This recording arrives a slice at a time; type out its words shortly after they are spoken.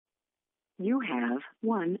You have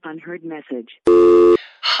one unheard message.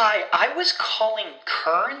 Hi, I was calling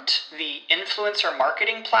Current, the influencer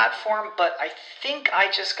marketing platform, but I think I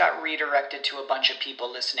just got redirected to a bunch of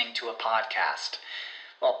people listening to a podcast.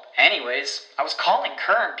 Well, anyways, I was calling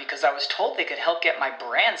Current because I was told they could help get my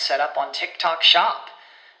brand set up on TikTok Shop,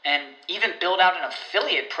 and even build out an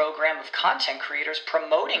affiliate program of content creators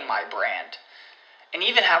promoting my brand, and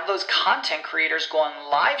even have those content creators go on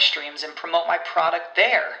live streams and promote my product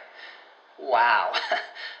there. Wow,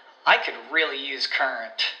 I could really use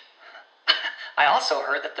Current. I also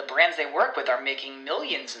heard that the brands they work with are making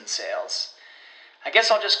millions in sales. I guess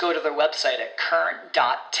I'll just go to their website at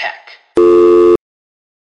current.tech.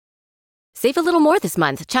 Save a little more this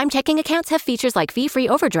month. Chime checking accounts have features like fee-free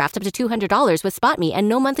overdraft up to $200 with SpotMe and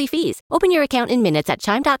no monthly fees. Open your account in minutes at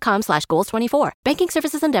chime.com/goals24. Banking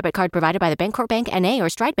services and debit card provided by the Bancorp Bank N.A. or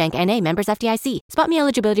Stride Bank N.A. members FDIC. SpotMe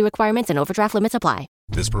eligibility requirements and overdraft limits apply.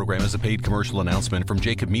 This program is a paid commercial announcement from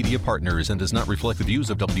Jacob Media Partners and does not reflect the views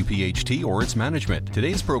of WPHT or its management.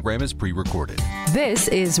 Today's program is pre-recorded. This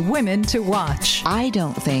is Women to Watch. I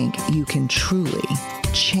don't think you can truly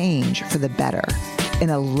change for the better in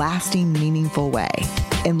a lasting, meaningful way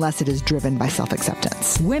unless it is driven by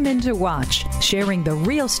self-acceptance. Women to Watch, sharing the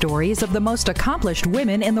real stories of the most accomplished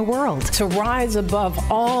women in the world. To rise above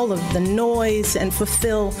all of the noise and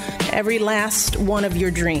fulfill every last one of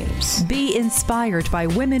your dreams. Be inspired by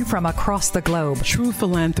women from across the globe. True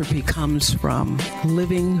philanthropy comes from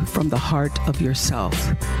living from the heart of yourself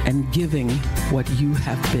and giving what you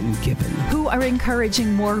have been given. Who are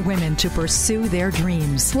encouraging more women to pursue their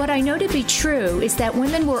dreams. What I know to be true is that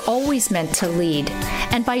women were always meant to lead.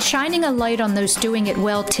 And by shining a light on those doing it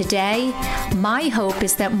well today, my hope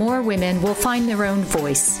is that more women will find their own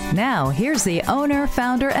voice. Now, here's the owner,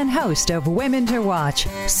 founder, and host of Women to Watch,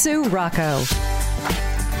 Sue Rocco.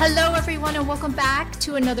 Hello, everyone, and welcome back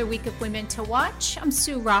to another week of Women to Watch. I'm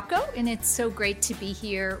Sue Rocco, and it's so great to be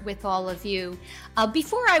here with all of you.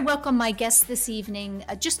 Before I welcome my guest this evening,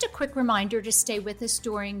 just a quick reminder to stay with us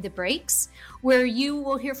during the breaks, where you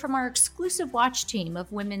will hear from our exclusive watch team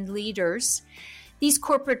of women leaders. These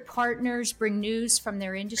corporate partners bring news from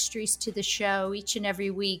their industries to the show each and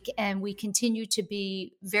every week, and we continue to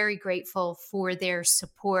be very grateful for their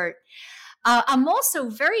support. I'm also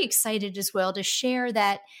very excited as well to share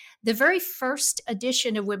that the very first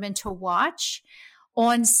edition of Women to Watch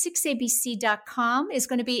on 6abc.com is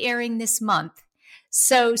going to be airing this month.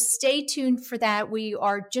 So stay tuned for that. We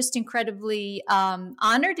are just incredibly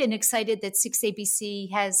honored and excited that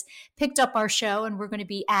 6ABC has picked up our show, and we're going to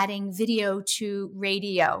be adding video to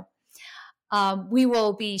radio. We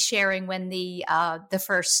will be sharing when the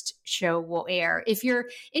first show will air. If you're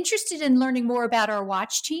interested in learning more about our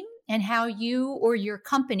watch team and how you or your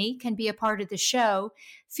company can be a part of the show,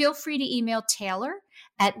 feel free to email Taylor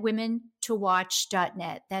at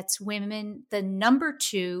women2watch.net. That's women, the number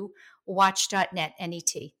 2, watch.net,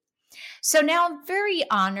 N-E-T. So now I'm very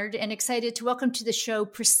honored and excited to welcome to the show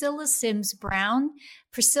Priscilla Sims Brown.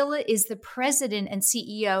 Priscilla is the president and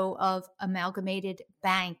CEO of Amalgamated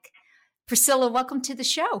Bank. Priscilla, welcome to the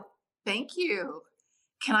show. Thank you.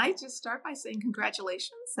 Can I just start by saying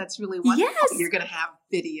congratulations? That's really wonderful. Yes. You're going to have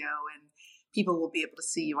video and people will be able to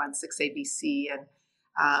see you on 6ABC. And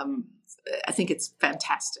I think it's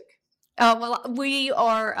fantastic. Well, we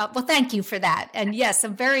are, well, thank you for that. And yes,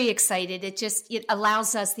 I'm very excited. It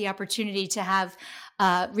allows us the opportunity to have,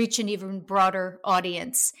 reach an even broader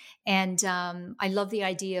audience. And I love the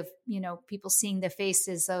idea of, people seeing the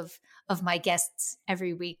faces of my guests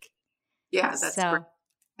every week. Yeah, that's great.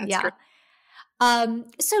 That's great.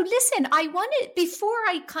 So listen, I wanted, before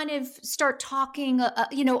I kind of start talking,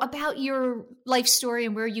 about your life story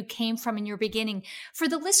and where you came from in your beginning, for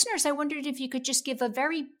the listeners, I wondered if you could just give a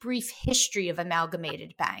very brief history of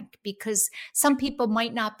Amalgamated Bank, because some people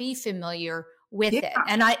might not be familiar with it.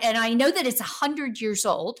 And I know that it's 100 years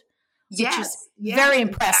old, which is very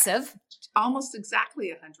impressive. Almost exactly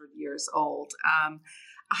 100 years old.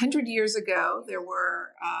 100 years ago, there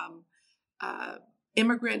were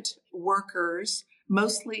immigrant workers,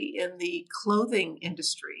 mostly in the clothing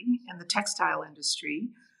industry and the textile industry,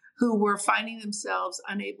 who were finding themselves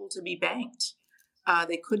unable to be banked.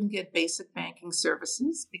 They couldn't get basic banking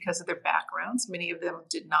services because of their backgrounds. Many of them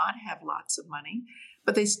did not have lots of money,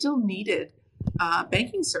 but they still needed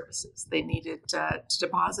banking services. They needed to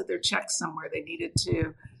deposit their checks somewhere. They needed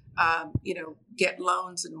to, get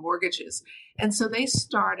loans and mortgages. And so they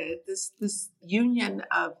started this union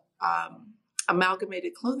of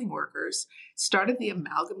amalgamated clothing workers, started the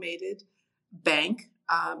Amalgamated Bank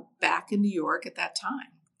back in New York at that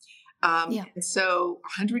time. And so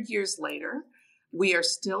 100 years later, We are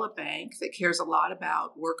still a bank that cares a lot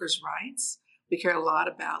about workers' rights. We care a lot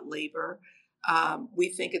about labor. We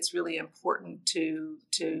think it's really important to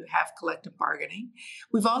have collective bargaining.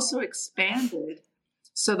 We've also expanded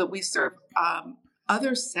so that we serve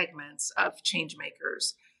other segments of change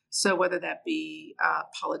makers. So whether that be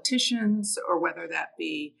politicians or whether that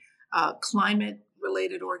be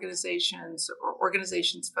climate-related organizations or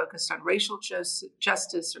organizations focused on racial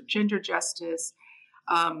justice or gender justice,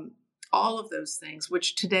 all of those things,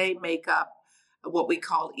 which today make up what we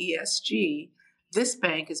call ESG, this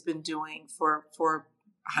bank has been doing for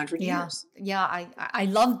 100 years. Yeah, I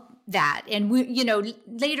love that. And we,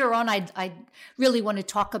 later on, I really want to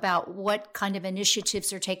talk about what kind of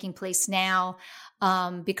initiatives are taking place now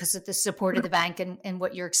because of the support of the bank and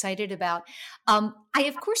what you're excited about. I,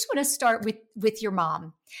 of course, want to start with your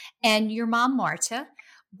mom. And your mom, Marta,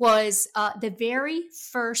 was the very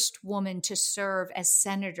first woman to serve as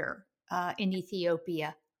senator in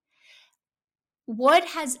Ethiopia. What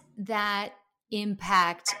has that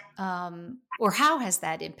impact, or how has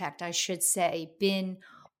that impact, I should say, been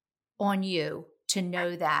on you to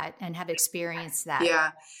know that and have experienced that?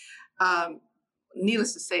 Yeah.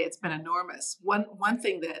 Needless to say, it's been enormous. One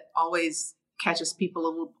thing that always catches people a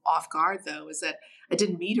little off guard, though, is that I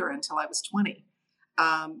didn't meet her until I was 20,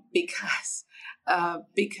 because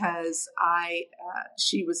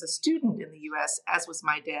she was a student in the U.S., as was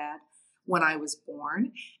my dad, when I was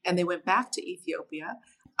born, and they went back to Ethiopia.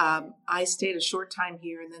 I stayed a short time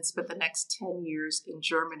here and then spent the next 10 years in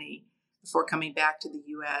Germany before coming back to the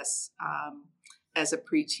U.S. As a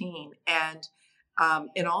preteen. And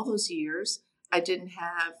in all those years, I didn't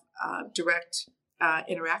have direct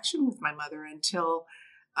interaction with my mother until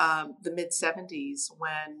the mid 70s,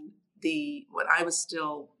 when I was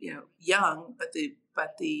still young, but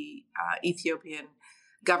the Ethiopian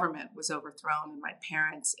government was overthrown and my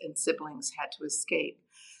parents and siblings had to escape.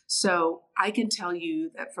 So I can tell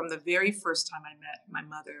you that from the very first time I met my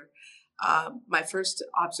mother, my first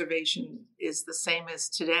observation is the same as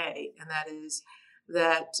today, and that is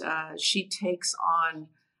that she takes on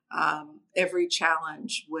every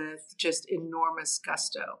challenge with just enormous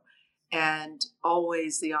gusto, and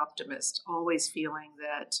always the optimist, always feeling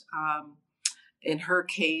that in her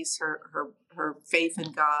case, her faith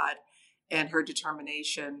in God and her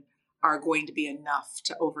determination are going to be enough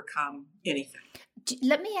to overcome anything.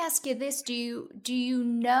 Let me ask you this. Do you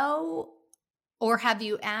know, or have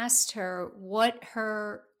you asked her what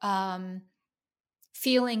her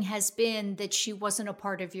feeling has been that she wasn't a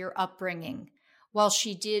part of your upbringing while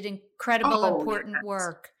she did incredible, important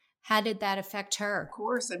work? How did that affect her? Of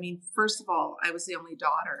course. I mean, first of all, I was the only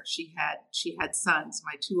daughter. She had sons.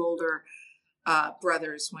 My two older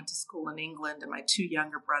brothers went to school in England, and my two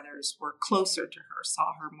younger brothers were closer to her,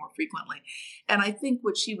 saw her more frequently. And I think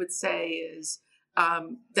what she would say is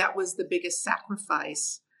that was the biggest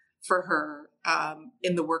sacrifice for her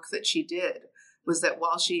in the work that she did, was that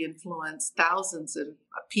while she influenced thousands of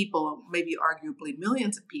people, maybe arguably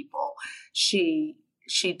millions of people, she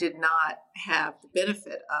did not have the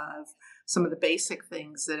benefit of some of the basic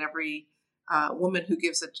things that every woman who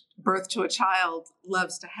gives birth to a child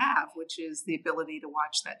loves to have, which is the ability to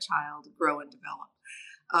watch that child grow and develop.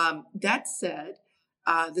 That said,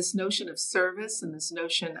 this notion of service and this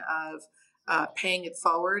notion of paying it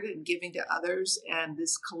forward and giving to others, and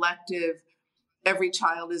this collective, every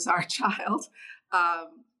child is our child,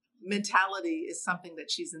 mentality is something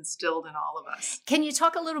that she's instilled in all of us. Can you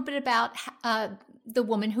talk a little bit about the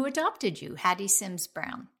woman who adopted you, Hattie Sims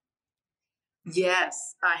Brown?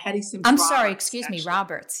 Yes, Hattie Sims. I'm sorry, excuse me,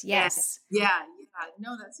 Roberts. Yes. Yeah.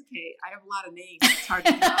 No, that's okay. I have a lot of names. It's hard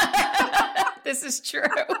to know. This is true.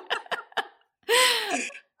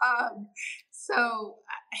 So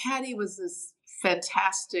Hattie was this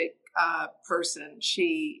fantastic person.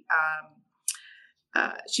 She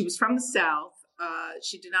was from the South.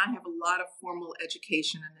 She did not have a lot of formal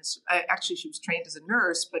education in this. Actually, she was trained as a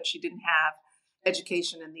nurse, but she didn't have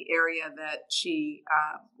education in the area that she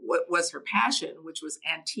what was her passion, which was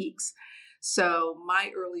antiques. So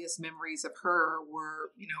my earliest memories of her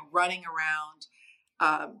were, running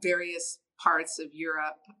around various parts of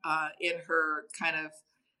Europe in her kind of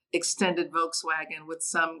extended Volkswagen with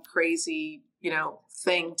some crazy,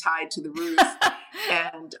 thing tied to the roof,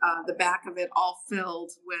 and the back of it all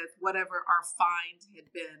filled with whatever our find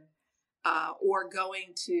had been, or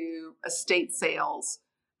going to estate sales.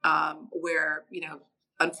 Where,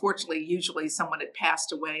 unfortunately, usually someone had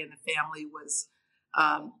passed away and the family was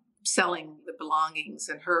selling the belongings,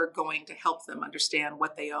 and her going to help them understand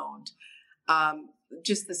what they owned.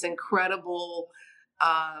 Just this incredible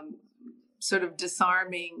sort of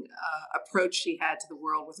disarming approach she had to the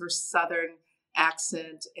world with her Southern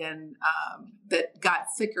accent, and that got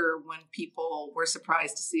thicker when people were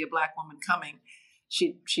surprised to see a Black woman coming.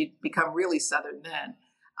 She'd become really Southern then.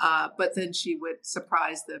 But then she would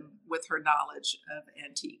surprise them with her knowledge of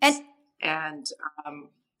antiques.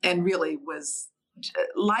 And really was,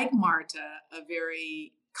 like Marta, a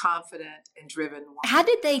very confident and driven woman. How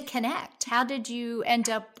did they connect? How did you end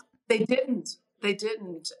up? They didn't.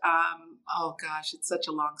 Oh gosh, it's such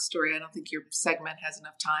a long story. I don't think your segment has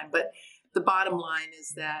enough time. But the bottom line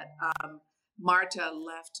is that Marta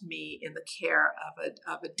left me in the care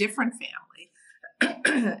of a different family.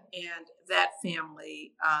 And that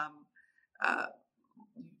family,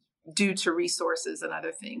 due to resources and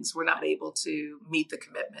other things, were not able to meet the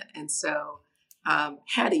commitment. And so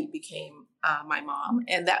Hattie became my mom.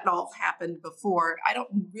 And that all happened before. I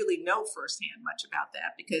don't really know firsthand much about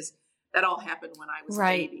that because that all happened when I was a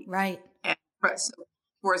baby. Right. And so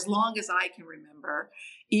for as long as I can remember,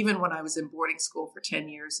 even when I was in boarding school for 10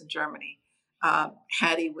 years in Germany,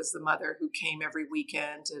 Hattie was the mother who came every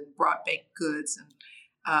weekend and brought baked goods and,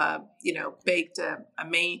 baked a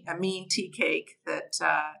mean tea cake that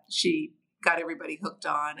she got everybody hooked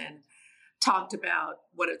on, and talked about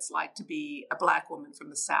what it's like to be a Black woman from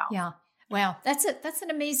the South. Yeah. Wow. That's an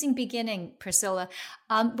amazing beginning, Priscilla.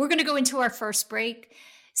 We're going to go into our first break.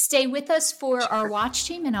 Stay with us for our watch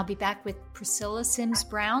team, and I'll be back with Priscilla Sims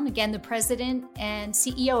Brown, again, the president and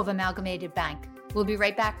CEO of Amalgamated Bank. We'll be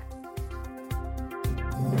right back.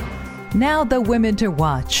 Now the women to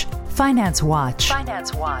watch. Finance Watch.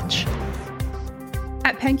 Finance Watch.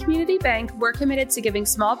 At Penn Community Bank, we're committed to giving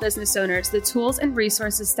small business owners the tools and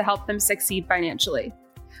resources to help them succeed financially.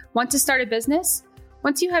 Want to start a business?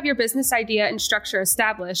 Once you have your business idea and structure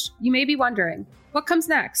established, you may be wondering, what comes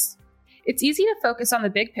next? It's easy to focus on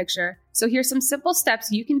the big picture, so here's some simple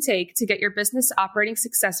steps you can take to get your business operating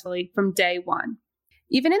successfully from day one.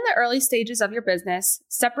 Even in the early stages of your business,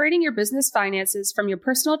 separating your business finances from your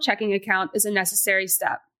personal checking account is a necessary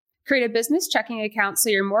step. Create a business checking account so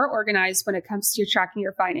you're more organized when it comes to tracking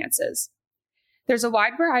your finances. There's a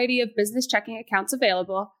wide variety of business checking accounts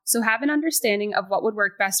available, so have an understanding of what would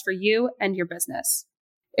work best for you and your business.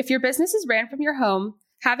 If your business is ran from your home,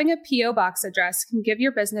 having a P.O. box address can give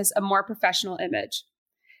your business a more professional image.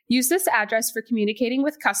 Use this address for communicating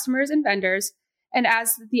with customers and vendors, and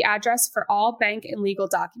as the address for all bank and legal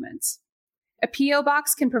documents. A P.O.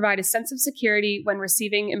 box can provide a sense of security when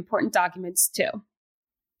receiving important documents too.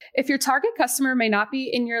 If your target customer may not be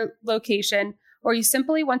in your location, or you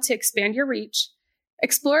simply want to expand your reach,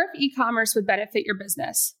 explore if e-commerce would benefit your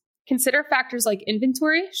business. Consider factors like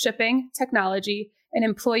inventory, shipping, technology, and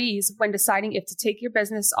employees when deciding if to take your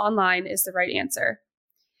business online is the right answer.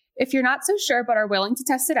 If you're not so sure but are willing to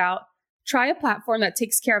test it out, try a platform that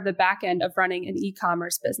takes care of the back end of running an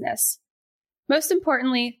e-commerce business. Most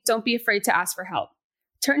importantly, don't be afraid to ask for help.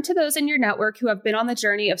 Turn to those in your network who have been on the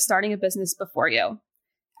journey of starting a business before you.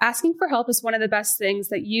 Asking for help is one of the best things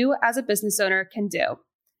that you as a business owner can do.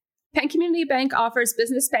 Penn Community Bank offers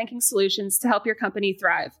business banking solutions to help your company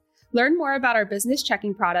thrive. Learn more about our business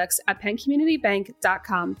checking products at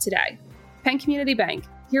penncommunitybank.com today. Penn Community Bank.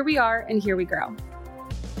 Here we are and here we grow.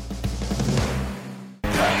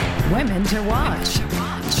 Women to watch.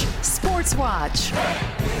 Sports Watch.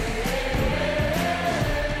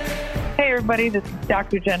 Hey everybody, this is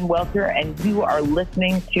Dr. Jen Welter, and you are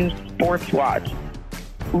listening to Sports Watch.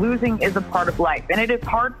 Losing is a part of life, and it is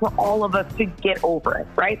hard for all of us to get over it,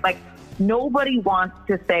 right? Like, nobody wants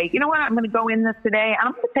to say, you know what, I'm going to go in this today, and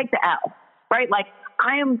I'm going to take the L, right? Like,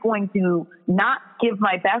 I am going to not give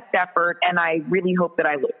my best effort, and I really hope that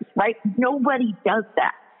I lose, right? Nobody does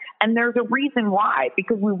that. And there's a reason why,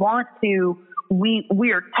 because we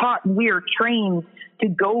are taught, we are trained to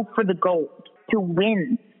go for the gold, to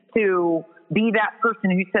win, to be that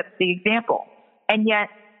person who sets the example. And yet,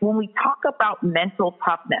 when we talk about mental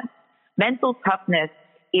toughness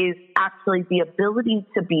is actually the ability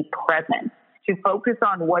to be present, to focus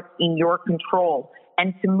on what's in your control,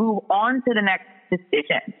 and to move on to the next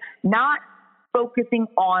decision, not focusing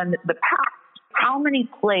on the past. How many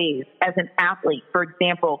plays as an athlete, for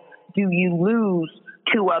example, do you lose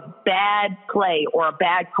to a bad play or a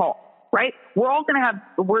bad call, right? We're all going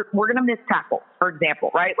to we're going to miss tackles, for example,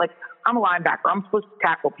 right? Like, I'm a linebacker. I'm supposed to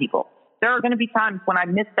tackle people. There are going to be times when I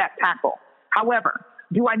miss that tackle. However,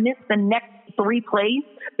 do I miss the next 3 plays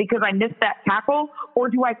because I missed that tackle, or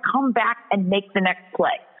do I come back and make the next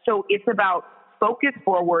play? So it's about focus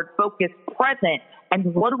forward, focus present,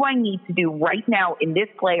 and what do I need to do right now in this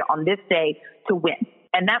play on this day to win?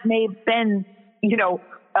 And that may have been,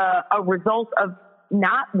 a result of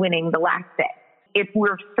not winning the last day. If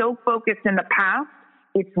we're so focused in the past,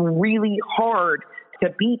 it's really hard to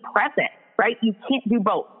be present. right? You can't do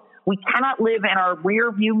both. We cannot live in our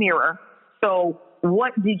rear view mirror. So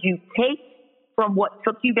what did you take from what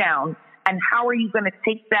took you down, and how are you going to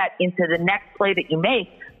take that into the next play that you make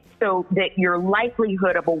so that your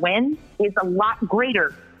likelihood of a win is a lot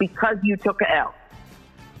greater because you took an L?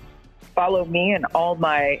 Follow me in all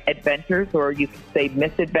my adventures, or you could say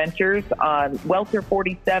misadventures, on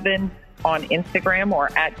Welter47 on Instagram or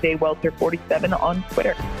at JWelter47 on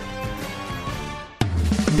Twitter.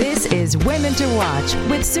 This is Women to Watch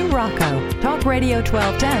with Sue Rocco, Talk Radio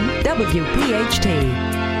 1210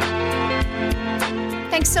 WPHT.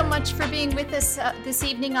 Thanks so much for being with us this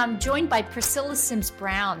evening. I'm joined by Priscilla Sims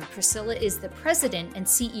Brown. Priscilla is the president and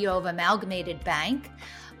CEO of Amalgamated Bank.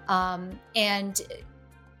 And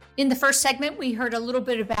in the first segment, we heard a little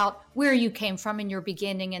bit about where you came from in your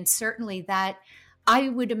beginning, and certainly that, I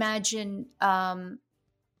would imagine,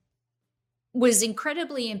 was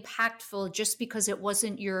incredibly impactful just because it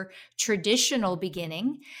wasn't your traditional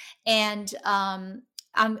beginning. And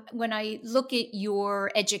when I look at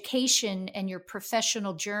your education and your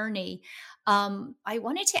professional journey, I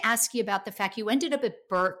wanted to ask you about the fact you ended up at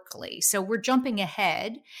Berkeley. So we're jumping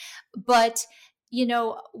ahead, but you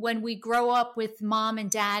know, when we grow up with mom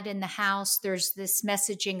and dad in the house, there's this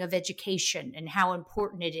messaging of education and how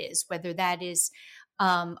important it is, whether that is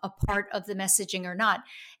a part of the messaging or not.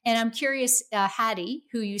 And I'm curious, Hattie,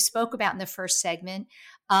 who you spoke about in the first segment,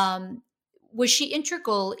 was she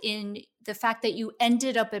integral in the fact that you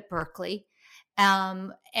ended up at Berkeley,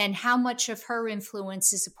 and how much of her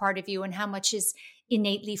influence is a part of you and how much is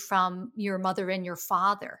innately from your mother and your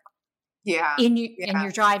father? Yeah. In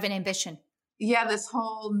your drive and ambition. Yeah, this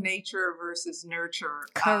whole nature versus nurture.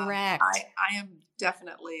 Correct. I am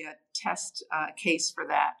definitely a test case for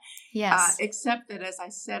that. Yes. Except that, as I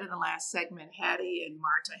said in the last segment, Hattie and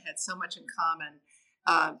Marta had so much in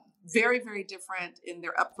common. Very, very different in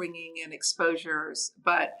their upbringing and exposures,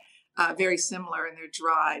 but very similar in their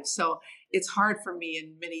drive. So it's hard for me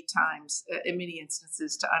in many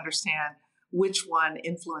instances to understand which one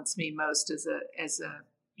influenced me most as a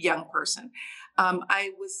young person.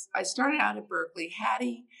 I started out at Berkeley.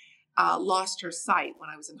 Hattie lost her sight when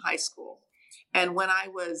I was in high school. And when I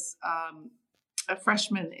was a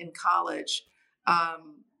freshman in college,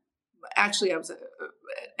 actually I was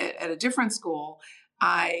at a different school.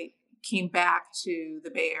 I came back to the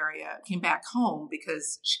Bay Area, came back home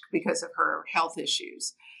because of her health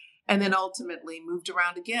issues. And then ultimately moved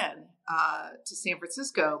around again to San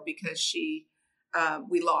Francisco because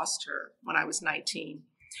we lost her when I was 19.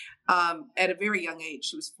 At a very young age.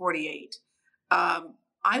 She was 48.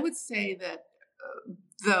 I would say that,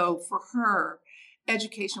 though, for her,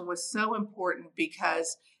 education was so important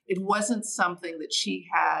because it wasn't something that she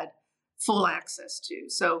had full access to.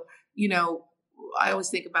 So, you know, I always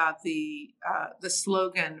think about the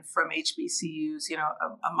slogan from HBCUs, you know,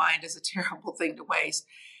 a mind is a terrible thing to waste.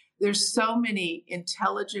 There's so many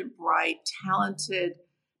intelligent, bright, talented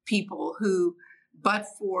people who, but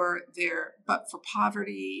for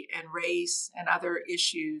poverty and race and other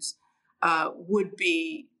issues, would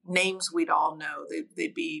be names we'd all know.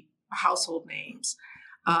 They'd be household names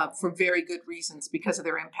for very good reasons because of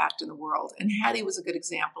their impact in the world. And Hattie was a good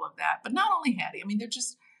example of that. But not only Hattie, I mean, there are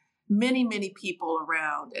just many, many people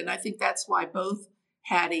around. And I think that's why both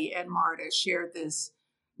Hattie and Marta shared this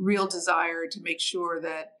real desire to make sure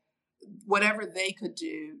that whatever they could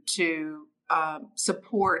do to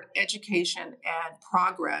support education and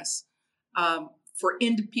progress for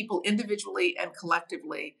people individually and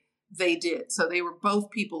collectively, they did. So they were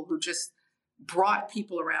both people who just brought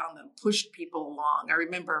people around them, pushed people along. I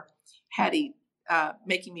remember Hattie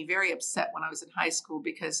making me very upset when I was in high school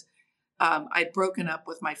because I'd broken up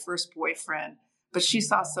with my first boyfriend, but she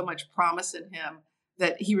saw so much promise in him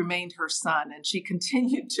that he remained her son, and she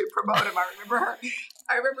continued to promote him. I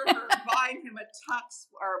remember her buying him a tux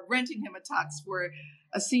or renting him a tux for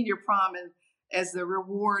a senior prom, and as the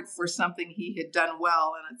reward for something he had done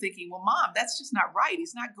well. And I'm thinking, well, Mom, that's just not right.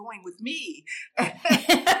 He's not going with me.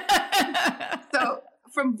 So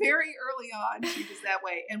from very early on, she was that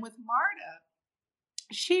way. And with Marta,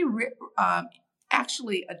 she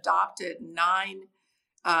actually adopted 9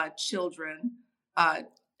 children,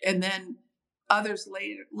 and then others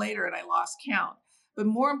later, and I lost count. But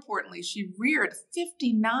more importantly, she reared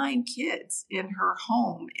 59 kids in her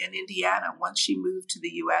home in Indiana once she moved to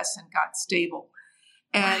the U.S. and got stable.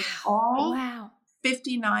 And all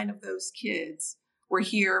 59 of those kids were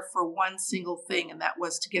here for one single thing, and that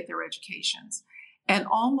was to get their educations. And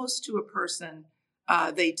almost to a person,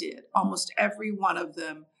 they did. Almost every one of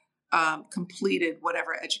them completed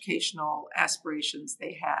whatever educational aspirations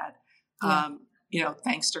they had.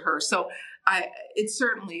 thanks to her. So it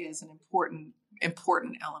certainly is an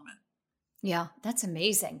important element. Yeah, that's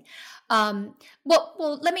amazing. Well,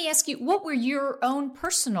 let me ask you, what were your own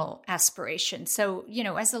personal aspirations? So,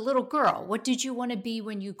 as a little girl, what did you want to be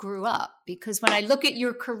when you grew up? Because when I look at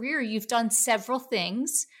your career, you've done several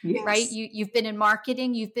things, yes. right? You've been in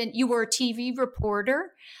marketing, you were a TV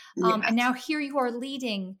reporter, Yes. and now here you are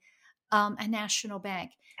leading a national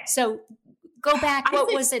bank. So go back,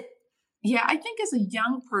 what was it? Yeah, I think as a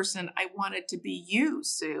young person, I wanted to be you,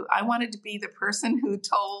 Sue. I wanted to be the person who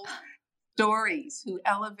told stories, who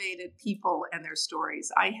elevated people and their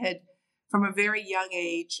stories. I had, from a very young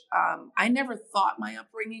age, I never thought my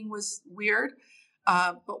upbringing was weird.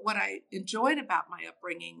 But what I enjoyed about my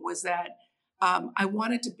upbringing was that I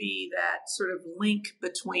wanted to be that sort of link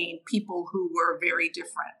between people who were very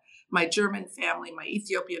different. My German family, my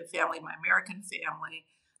Ethiopian family, my American family.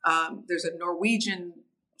 There's a Norwegian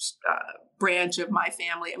branch of my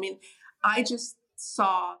family. I mean, I just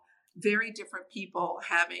saw very different people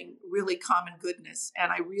having really common goodness,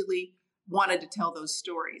 and I really wanted to tell those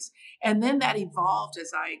stories. And then that evolved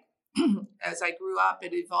as I grew up.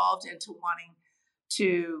 It evolved into wanting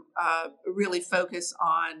to really focus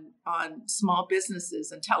on small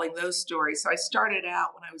businesses and telling those stories. So I started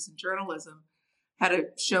out when I was in journalism, had a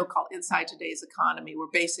show called Inside Today's Economy, where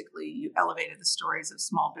basically you elevated the stories of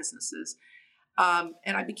small businesses.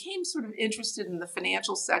 And I became sort of interested in the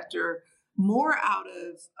financial sector more out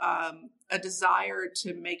of a desire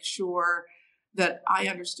to make sure that I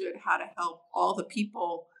understood how to help all the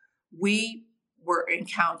people we were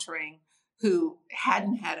encountering who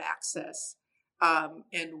hadn't had access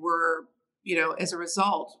and were, as a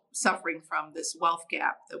result, suffering from this wealth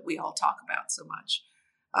gap that we all talk about so much.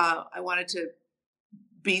 I wanted to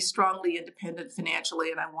be strongly independent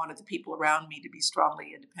financially, and I wanted the people around me to be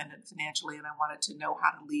strongly independent financially, and I wanted to know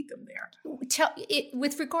how to lead them there.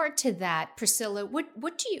 With regard to that, Priscilla,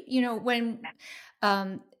 what do you, when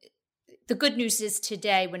the good news is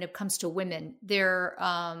today when it comes to women, there's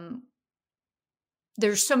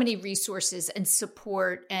so many resources and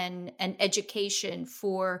support and education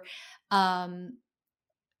for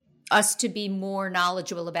us to be more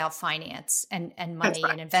knowledgeable about finance and money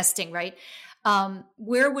and investing, right?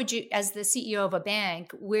 Where would you, as the CEO of a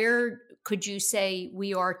bank, where could you say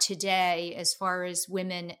we are today as far as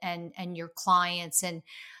women and your clients, and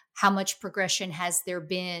how much progression has there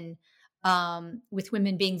been with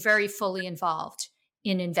women being very fully involved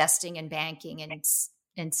in investing and banking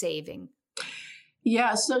and saving?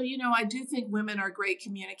 Yeah, so, I do think women are great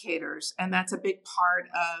communicators, and that's a big part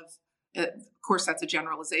of course, that's a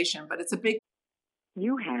generalization, but it's a big.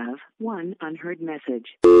 You have one unheard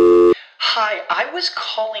message. Hi, I was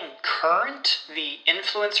calling Current, the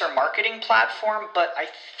influencer marketing platform, but I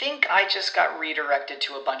think I just got redirected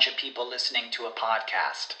to a bunch of people listening to a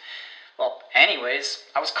podcast. Well, anyways,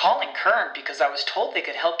 I was calling Current because I was told they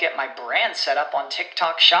could help get my brand set up on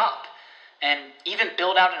TikTok Shop, and even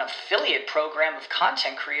build out an affiliate program of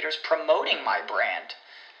content creators promoting my brand,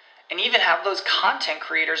 and even have those content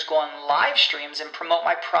creators go on live streams and promote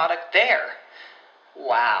my product there.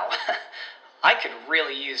 Wow, I could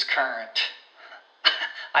really use Current.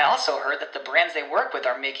 I also heard that the brands they work with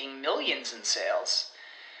are making millions in sales.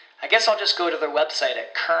 I guess I'll just go to their website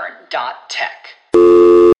at current.tech.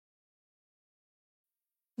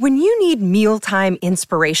 When you need mealtime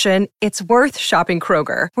inspiration, it's worth shopping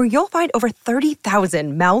Kroger, where you'll find over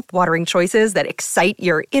 30,000 mouth-watering choices that excite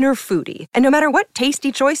your inner foodie. And no matter what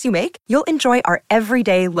tasty choice you make, you'll enjoy our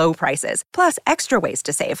everyday low prices, plus extra ways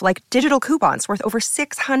to save, like digital coupons worth over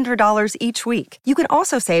 $600 each week. You can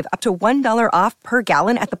also save up to $1 off per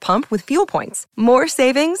gallon at the pump with fuel points. More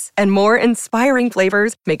savings and more inspiring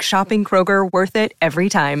flavors make shopping Kroger worth it every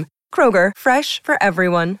time. Kroger, fresh for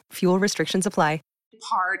everyone. Fuel restrictions apply.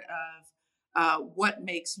 Part of what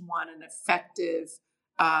makes one an effective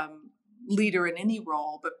leader in any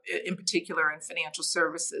role, but in particular in financial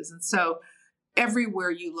services. And so everywhere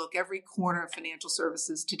you look, every corner of financial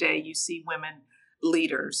services today, you see women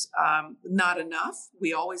leaders. Not enough.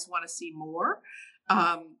 We always want to see more.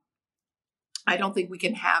 I don't think we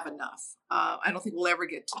can have enough. I don't think we'll ever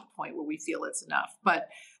get to the point where we feel it's enough, but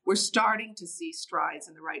we're starting to see strides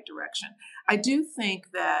in the right direction. I do think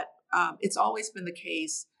that it's always been the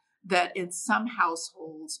case that in some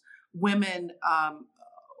households, women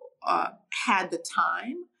had the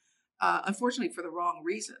time, unfortunately for the wrong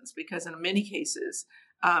reasons, because in many cases,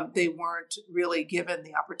 they weren't really given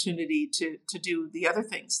the opportunity to do the other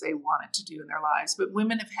things they wanted to do in their lives. But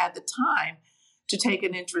women have had the time to take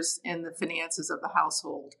an interest in the finances of the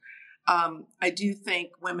household. I do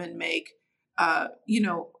think women make,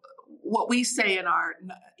 what we say in our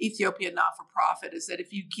Ethiopia not-for-profit is that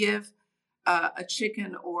if you give a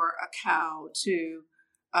chicken or a cow to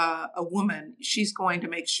a woman, she's going to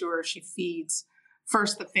make sure she feeds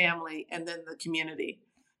first the family and then the community.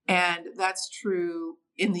 And that's true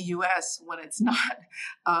in the U.S. when it's not,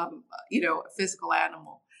 a physical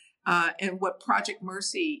animal. And what Project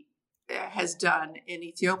Mercy has done in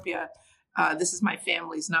Ethiopia, this is my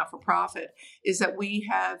family's not-for-profit, is that we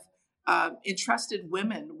have entrusted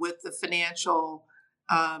women with the financial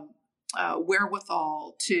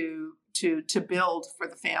wherewithal to build for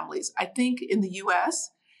the families. I think in the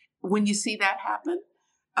U.S., when you see that happen,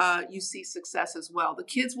 you see success as well. The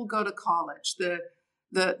kids will go to college.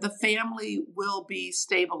 The family will be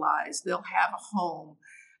stabilized. They'll have a home.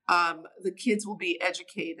 The kids will be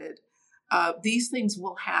educated. These things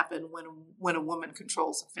will happen when a woman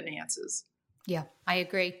controls the finances. Yeah, I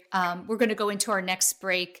agree. We're going to go into our next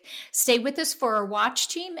break. Stay with us for our watch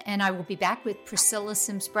team, and I will be back with Priscilla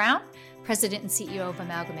Sims Brown, President and CEO of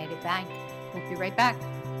Amalgamated Bank. We'll be right back.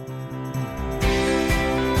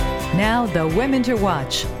 Now, the Women to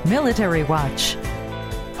Watch, Military Watch.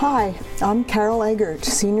 Hi, I'm Carol Eggert,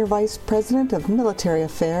 Senior Vice President of Military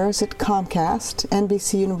Affairs at Comcast,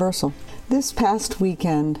 NBC Universal. This past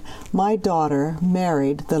weekend, my daughter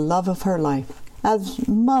married the love of her life. As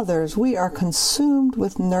mothers, we are consumed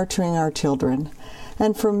with nurturing our children.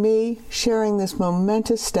 And for me, sharing this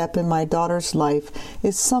momentous step in my daughter's life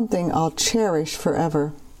is something I'll cherish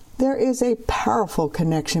forever. There is a powerful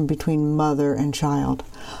connection between mother and child.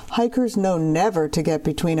 Hikers know never to get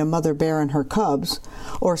between a mother bear and her cubs,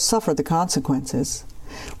 or suffer the consequences.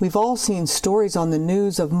 We've all seen stories on the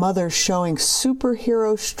news of mothers showing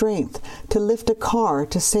superhero strength to lift a car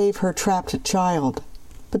to save her trapped child.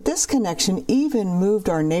 But this connection even moved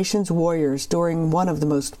our nation's warriors during one of the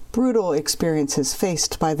most brutal experiences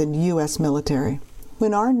faced by the U.S. military.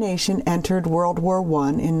 When our nation entered World War I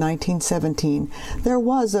in 1917, there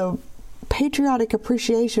was a patriotic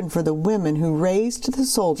appreciation for the women who raised the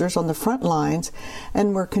soldiers on the front lines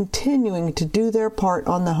and were continuing to do their part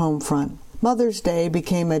on the home front. Mother's Day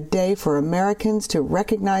became a day for Americans to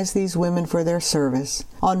recognize these women for their service.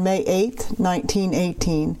 On May 8,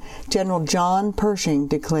 1918, General John Pershing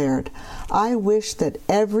declared, "I wish that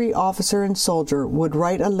every officer and soldier would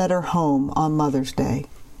write a letter home on Mother's Day."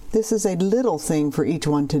 This is a little thing for each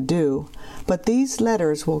one to do, but these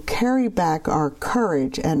letters will carry back our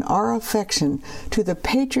courage and our affection to the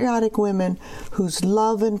patriotic women whose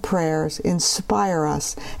love and prayers inspire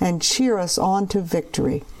us and cheer us on to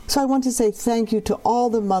victory. So I want to say thank you to all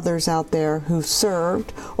the mothers out there who've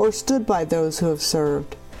served or stood by those who have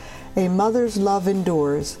served. A mother's love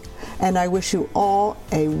endures, and I wish you all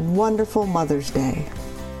a wonderful Mother's Day.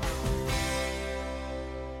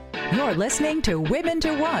 You're listening to Women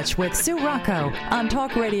to Watch with Sue Rocco on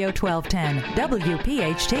Talk Radio 1210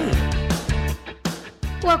 WPHT.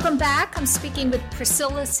 Welcome back. I'm speaking with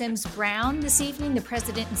Priscilla Sims Brown this evening, the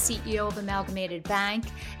President and CEO of Amalgamated Bank.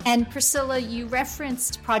 And Priscilla, you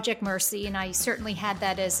referenced Project Mercy, and I certainly had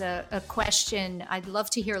that as a question. I'd love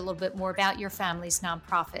to hear a little bit more about your family's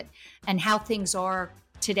nonprofit and how things are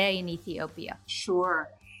today in Ethiopia.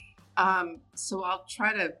 Sure. So I'll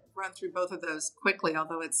try to run through both of those quickly,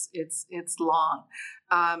 although it's long.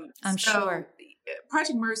 I'm sure.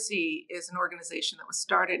 Project Mercy is an organization that was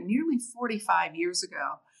started nearly 45 years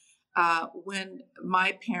ago when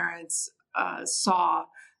my parents saw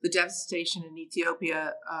the devastation in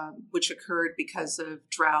Ethiopia, which occurred because of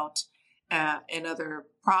drought and other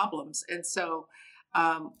problems. And so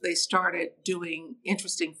they started doing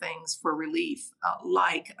interesting things for relief,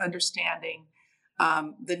 like understanding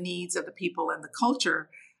the needs of the people and the culture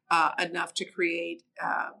enough to create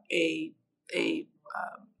a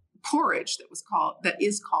porridge that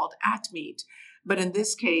is called Atmeat. But in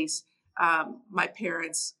this case, my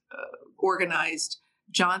parents organized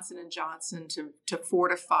Johnson & Johnson to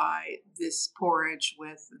fortify this porridge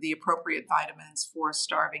with the appropriate vitamins for a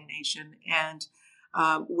starving nation, and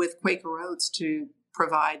with Quaker Oats to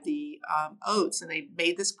provide the oats. And they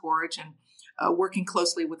made this porridge, and working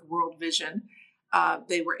closely with World Vision,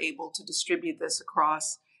 they were able to distribute this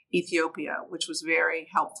across Ethiopia, which was very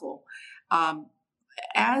helpful.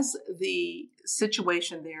 As the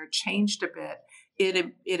situation there changed a bit,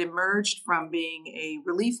 it emerged from being a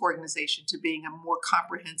relief organization to being a more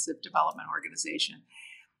comprehensive development organization.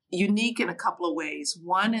 Unique in a couple of ways.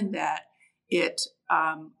 One, in that it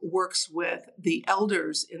works with the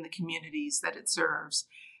elders in the communities that it serves,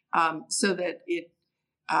 so that it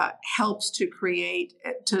helps to create,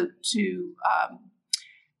 to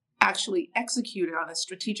actually execute on a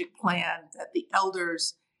strategic plan that the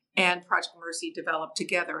elders and Project Mercy developed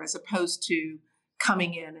together, as opposed to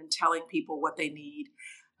coming in and telling people what they need.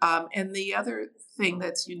 And the other thing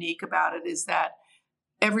that's unique about it is that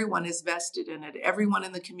everyone is vested in it. Everyone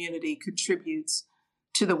in the community contributes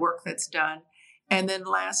to the work that's done. And then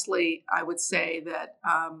lastly, I would say that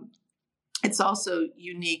it's also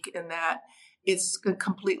unique in that it's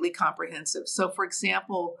completely comprehensive. So for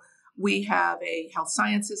example, we have a health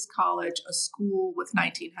sciences college, a school with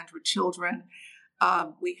 1,900 children.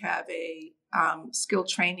 We have a skill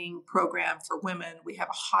training program for women. We have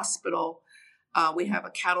a hospital. We have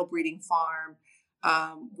a cattle breeding farm.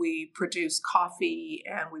 We produce coffee,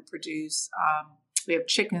 and we produce, we have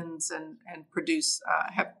chickens and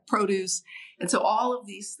have produce. And so all of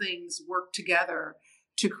these things work together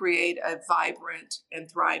to create a vibrant and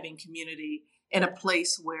thriving community in a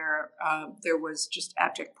place where there was just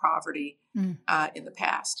abject poverty in the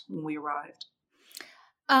past when we arrived.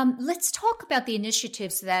 Let's talk about the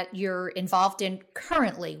initiatives that you're involved in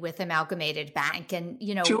currently with Amalgamated Bank. And,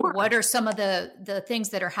 Sure. What are some of the things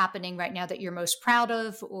that are happening right now that you're most proud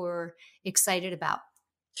of or excited about?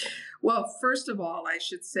 Well, first of all, I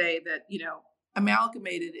should say that,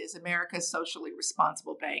 Amalgamated is America's socially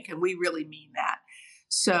responsible bank, and we really mean that.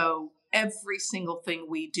 So every single thing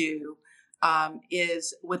we do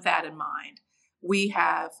is with that in mind. We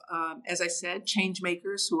have, as I said, change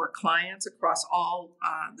makers who are clients across all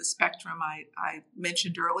the spectrum I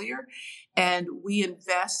mentioned earlier, and we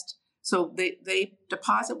invest. So they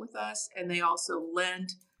deposit with us, and they also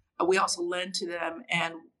lend. We also lend to them,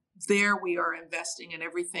 and there we are investing in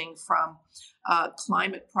everything from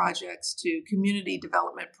climate projects to community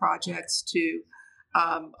development projects to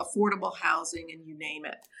affordable housing, and you name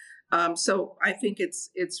it. So I think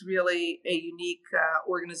it's really a unique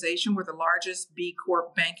organization. We're the largest B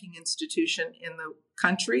Corp banking institution in the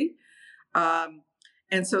country.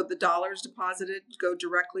 And so the dollars deposited go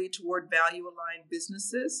directly toward value-aligned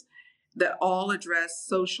businesses that all address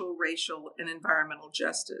social, racial, and environmental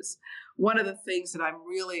justice. One of the things that I'm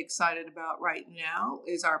really excited about right now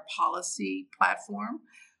is our policy platform.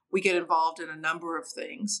 We get involved in a number of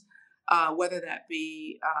things, whether that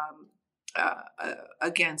be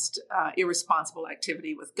against irresponsible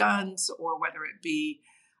activity with guns, or whether it be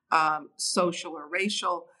social or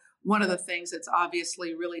racial. One of the things that's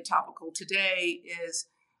obviously really topical today is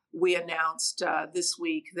we announced this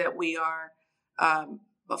week that we are,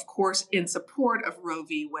 of course, in support of Roe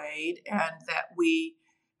v. Wade, and that we,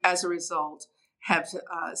 as a result, have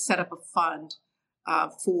set up a fund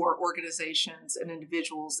for organizations and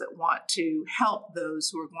individuals that want to help those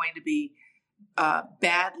who are going to be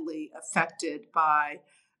badly affected by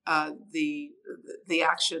the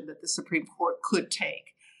action that the Supreme Court could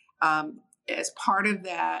take. As part of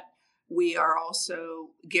that, we are also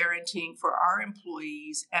guaranteeing for our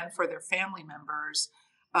employees and for their family members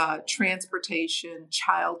transportation,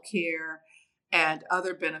 childcare, and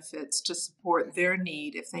other benefits to support their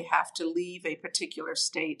need if they have to leave a particular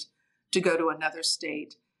state to go to another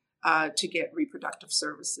state to get reproductive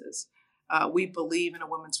services. We believe in a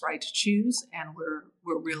woman's right to choose, and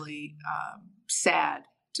we're really sad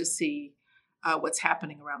to see what's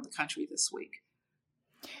happening around the country this week.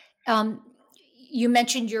 You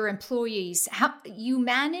mentioned your employees. How you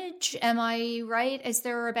manage? Am I right? Is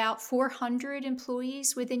there about 400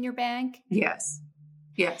 employees within your bank? Yes.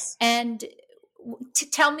 And to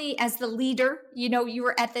tell me, as the leader, you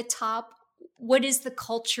were at the top. What is the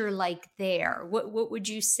culture like there? What would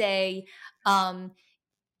you say?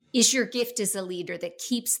 Is your gift as a leader that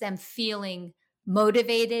keeps them feeling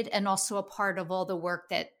motivated and also a part of all the work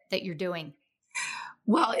that you're doing?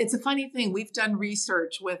 Well, it's a funny thing. We've done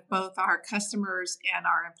research with both our customers and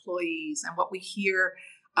our employees, and what we hear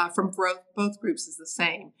from both groups is the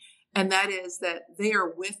same. And that is that they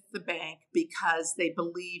are with the bank because they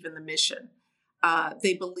believe in the mission.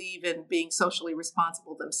 They believe in being socially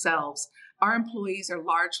responsible themselves. Our employees are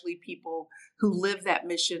largely people who live that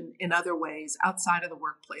mission in other ways outside of the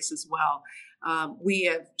workplace as well. We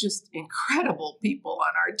have just incredible people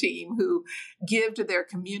on our team who give to their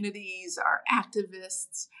communities, are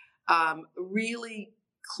activists, really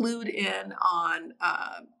clued in on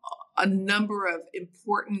a number of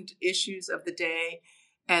important issues of the day,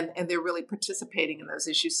 and they're really participating in those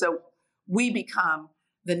issues. So we become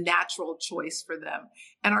the natural choice for them.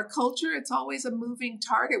 And our culture, it's always a moving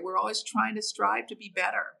target. We're always trying to strive to be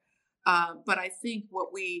better. But I think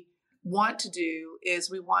what we want to do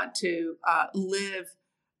is we want to live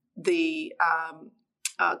the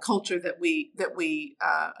culture that we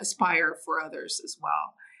aspire for others as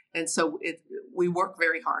well. And so we work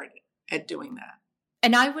very hard at doing that.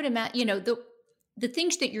 And I would imagine, the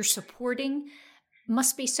things that you're supporting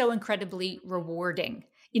must be so incredibly rewarding.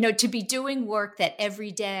 To be doing work that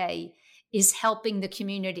every day is helping the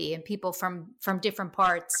community and people from different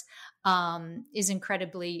parts is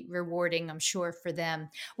incredibly rewarding, I'm sure, for them.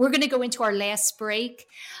 We're going to go into our last break.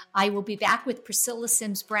 I will be back with Priscilla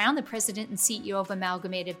Sims Brown, the president and CEO of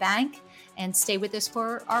Amalgamated Bank, and stay with us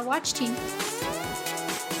for our Watch Team.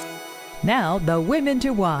 Now, the Women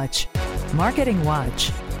to Watch. Marketing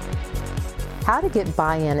Watch. How to get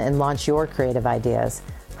buy-in and launch your creative ideas.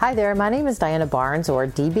 Hi there, my name is Diana Barnes, or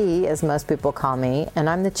DB as most people call me, and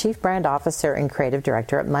I'm the Chief Brand Officer and Creative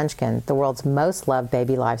Director at Munchkin, the world's most loved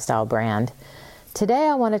baby lifestyle brand. Today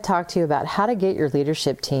I want to talk to you about how to get your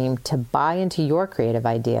leadership team to buy into your creative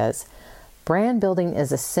ideas. Brand building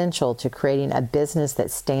is essential to creating a business that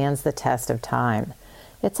stands the test of time.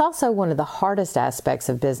 It's also one of the hardest aspects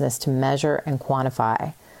of business to measure and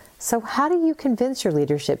quantify. So how do you convince your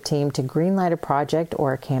leadership team to greenlight a project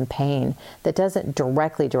or a campaign that doesn't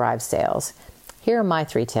directly drive sales? Here are my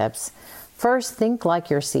 3 tips. First, think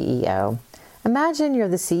like your CEO. Imagine you're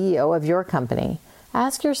the CEO of your company.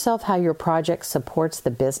 Ask yourself how your project supports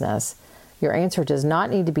the business. Your answer does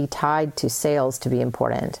not need to be tied to sales to be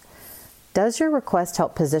important. Does your request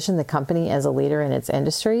help position the company as a leader in its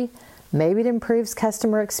industry? Maybe it improves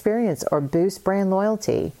customer experience or boosts brand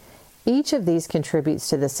loyalty. Each of these contributes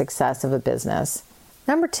to the success of a business.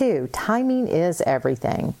 Number 2, timing is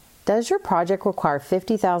everything. Does your project require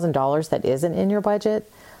 $50,000 that isn't in your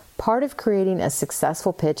budget? Part of creating a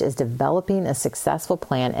successful pitch is developing a successful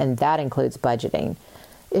plan, and that includes budgeting.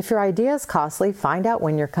 If your idea is costly, find out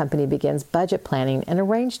when your company begins budget planning and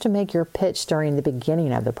arrange to make your pitch during the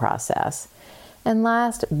beginning of the process. And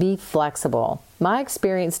last, be flexible. My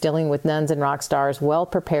experience dealing with nuns and rock stars well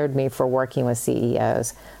prepared me for working with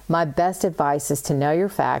CEOs. My best advice is to know your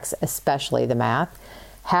facts, especially the math.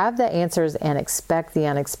 Have the answers and expect the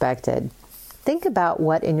unexpected. Think about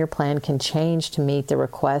what in your plan can change to meet the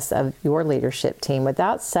requests of your leadership team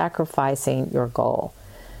without sacrificing your goal.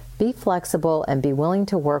 Be flexible and be willing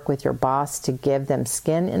to work with your boss to give them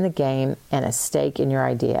skin in the game and a stake in your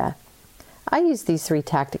idea. I use these 3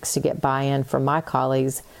 tactics to get buy-in from my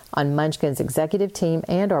colleagues on Munchkin's executive team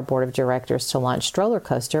and our board of directors to launch Stroller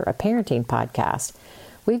Coaster, a parenting podcast.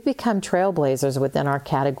 We've become trailblazers within our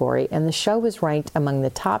category, and the show was ranked among the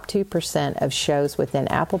top 2% of shows within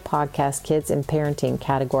Apple Podcast Kids and Parenting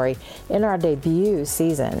category in our debut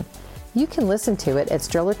season. You can listen to it at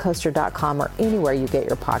strollercoaster.com or anywhere you get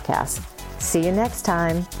your podcasts. See you next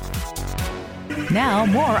time. Now,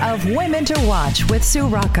 more of Women to Watch with Sue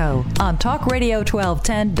Rocco on Talk Radio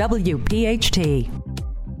 1210 WPHT.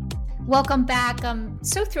 Welcome back. I'm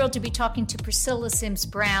so thrilled to be talking to Priscilla Sims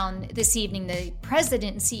Brown this evening, the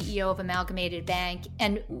president and CEO of Amalgamated Bank.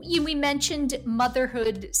 And we mentioned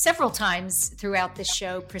motherhood several times throughout this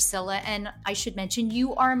show, Priscilla. And I should mention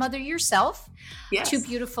you are a mother yourself. Yes. 2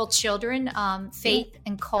 beautiful children, Faith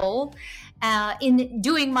and Cole. In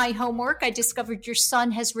doing my homework, I discovered your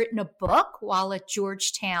son has written a book while at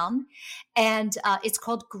Georgetown, and it's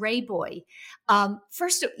called Gray Boy.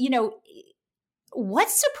 First, what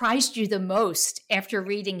surprised you the most after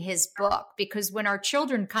reading his book? Because when our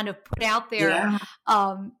children kind of put out their,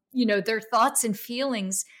 their thoughts and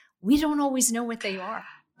feelings, we don't always know what they are.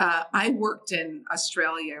 I worked in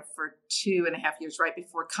Australia for 2.5 years, right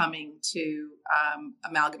before coming to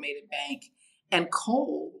Amalgamated Bank. And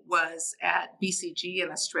Cole was at BCG in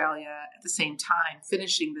Australia at the same time,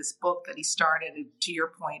 finishing this book that he started, to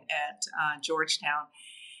your point, at Georgetown.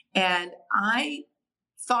 And I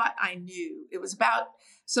thought I knew it was about,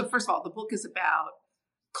 so first of all, the book is about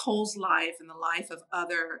Cole's life and the life of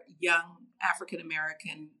other young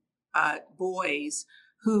African-American boys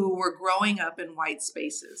who were growing up in white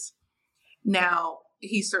spaces. Now,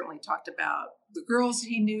 he certainly talked about the girls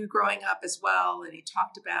he knew growing up as well. And he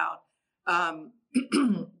talked about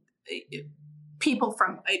people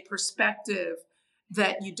from a perspective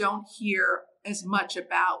that you don't hear as much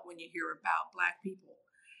about when you hear about Black people.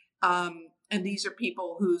 And these are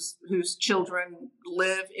people whose children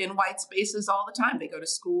live in white spaces all the time. They go to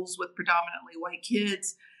schools with predominantly white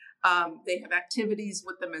kids. They have activities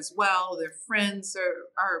with them as well. Their friends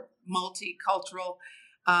are multicultural,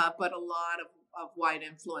 but a lot of white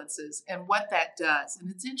influences. And what that does, and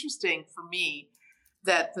it's interesting for me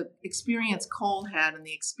that the experience Cole had and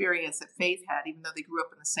the experience that Faith had, even though they grew up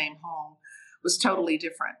in the same home, was totally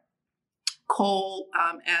different. Cole,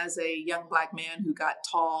 as a young Black man who got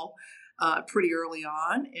tall pretty early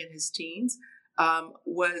on in his teens,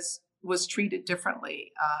 was treated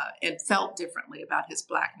differently and felt differently about his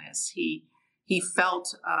Blackness. He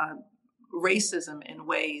felt racism in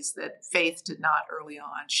ways that Faith did not early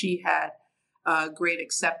on. She had great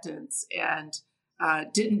acceptance and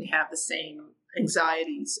didn't have the same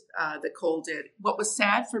anxieties that Cole did. What was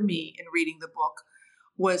sad for me in reading the book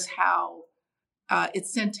was how it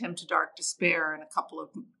sent him to dark despair in a couple of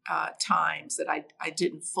times that I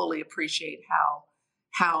didn't fully appreciate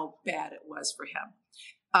how bad it was for him.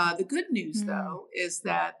 The good news, though, is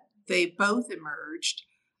that they both emerged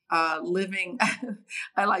living,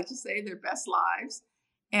 I like to say, their best lives.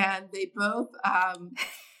 And they both,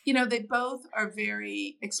 they both are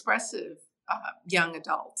very expressive young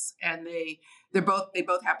adults. And they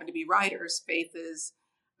both happen to be writers. Faith is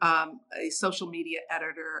a social media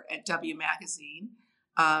editor at W Magazine.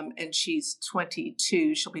 And she's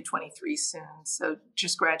 22. She'll be 23 soon. So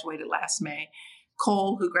just graduated last May.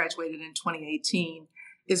 Cole, who graduated in 2018,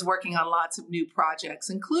 is working on lots of new projects,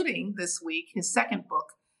 including this week, his second book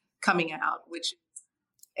coming out, which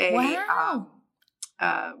is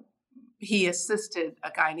he assisted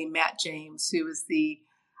a guy named Matt James, who is the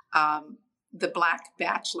Black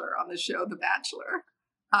Bachelor on the show, The Bachelor.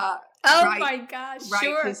 My gosh.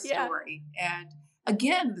 Write his story. And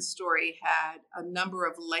again, the story had a number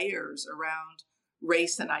of layers around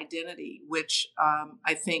race and identity, which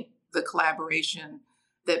I think the collaboration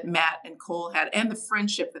that Matt and Cole had and the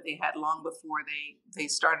friendship that they had long before they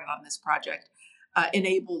started on this project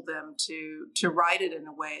enabled them to write it in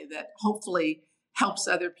a way that hopefully helps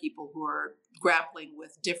other people who are grappling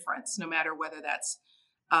with difference, no matter whether that's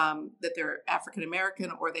that they're African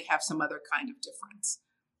American or they have some other kind of difference.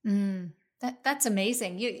 That's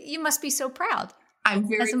amazing. You must be so proud. I'm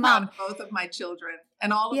very proud of both of my children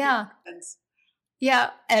and all of their friends.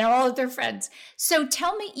 Yeah, and all of their friends. So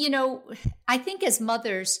tell me, I think as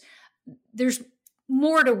mothers, there's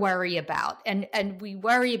more to worry about, and we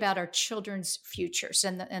worry about our children's futures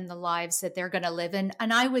and the lives that they're going to live in.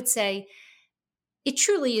 And I would say it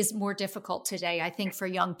truly is more difficult today, I think, for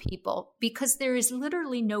young people, because there is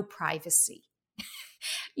literally no privacy.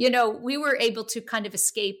 We were able to kind of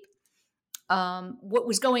escape what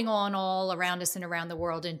was going on all around us and around the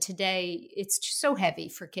world. And today it's so heavy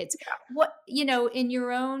for kids. Yeah. What, in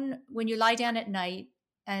your own, when you lie down at night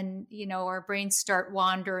and, our brains start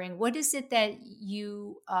wandering, what is it that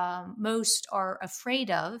you most are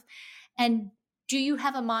afraid of? And do you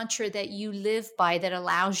have a mantra that you live by that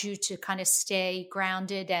allows you to kind of stay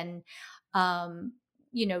grounded and,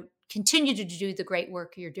 continue to do the great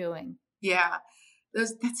work you're doing? Yeah.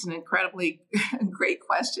 That's an incredibly great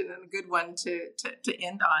question and a good one to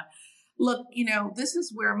end on. Look, this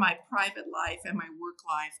is where my private life and my work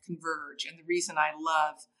life converge. And the reason I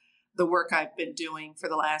love the work I've been doing for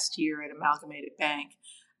the last year at Amalgamated Bank,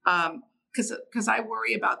 because I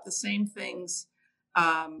worry about the same things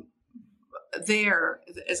there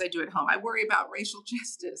as I do at home. I worry about racial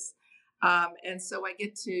justice. And so I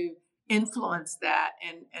get to influence that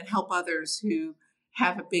and help others who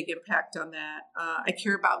have a big impact on that. I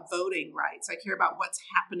care about voting rights. I care about what's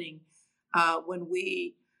happening when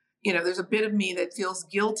we, there's a bit of me that feels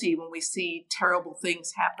guilty when we see terrible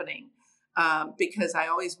things happening because I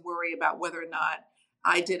always worry about whether or not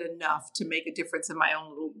I did enough to make a difference in my own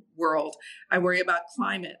little world. I worry about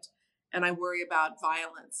climate and I worry about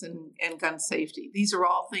violence and gun safety. These are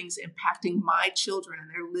all things impacting my children and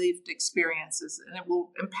their lived experiences, and it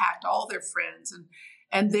will impact all their friends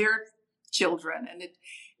and their children. And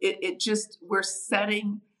it just, we're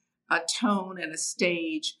setting a tone and a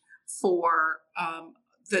stage for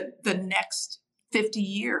the next 50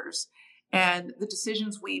 years. And the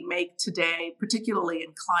decisions we make today, particularly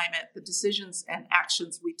in climate, the decisions and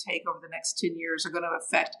actions we take over the next 10 years are going to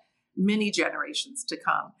affect many generations to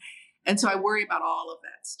come. And so I worry about all of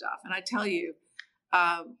that stuff. And I tell you,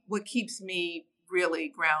 what keeps me really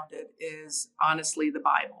grounded is honestly the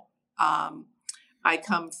Bible. I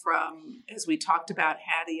come from, as we talked about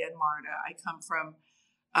Hattie and Marta, I come from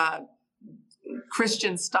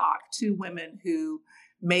Christian stock, two women who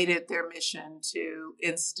made it their mission to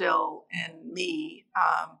instill in me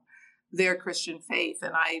their Christian faith.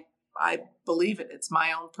 And I believe it. It's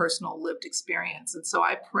my own personal lived experience. And so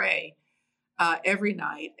I pray every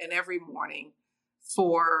night and every morning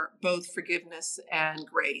for both forgiveness and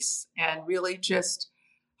grace, and really just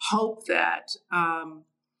hope that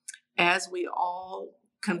as we all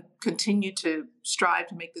continue to strive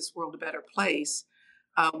to make this world a better place,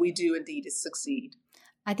 we do indeed succeed.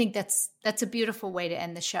 I think that's a beautiful way to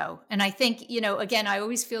end the show. And I think, again, I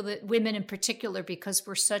always feel that women in particular, because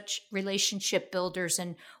we're such relationship builders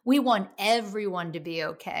and we want everyone to be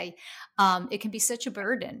okay, it can be such a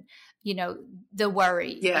burden, the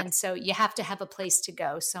worry. Yeah. And so you have to have a place to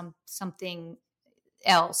go, something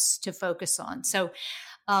else to focus on. So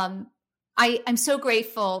I'm so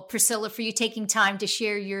grateful, Priscilla, for you taking time to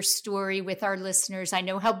share your story with our listeners. I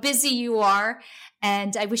know how busy you are,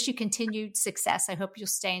 and I wish you continued success. I hope you'll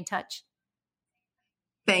stay in touch.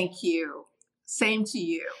 Thank you. Same to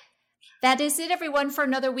you. That is it, everyone, for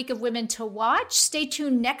another week of Women to Watch. Stay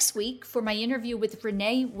tuned next week for my interview with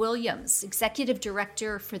Renee Williams, Executive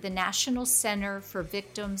Director for the National Center for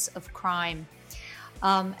Victims of Crime.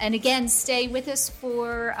 And again, stay with us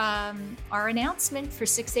for our announcement for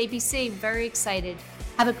 6ABC. Very excited.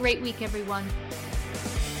 Have a great week, everyone.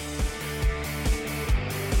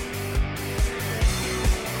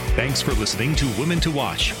 Thanks for listening to Women to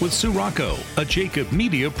Watch with Sue Rocco, a Jacob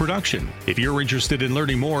Media production. If you're interested in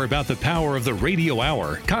learning more about the power of the radio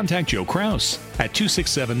hour, contact Joe Kraus at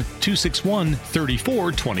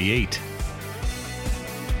 267-261-3428.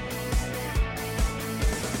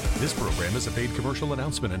 This program is a paid commercial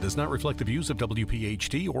announcement and does not reflect the views of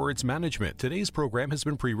WPHT or its management. Today's program has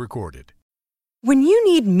been pre-recorded. When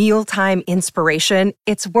you need mealtime inspiration,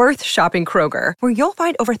 it's worth shopping Kroger, where you'll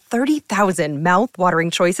find over 30,000 mouth-watering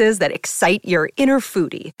choices that excite your inner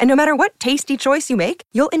foodie. And no matter what tasty choice you make,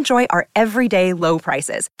 you'll enjoy our everyday low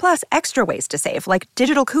prices, plus extra ways to save, like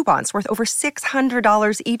digital coupons worth over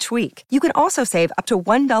 $600 each week. You can also save up to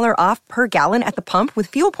 $1 off per gallon at the pump with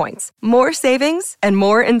fuel points. More savings and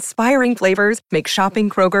more inspiring flavors make shopping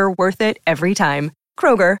Kroger worth it every time.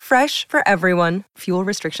 Kroger, fresh for everyone. Fuel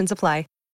restrictions apply.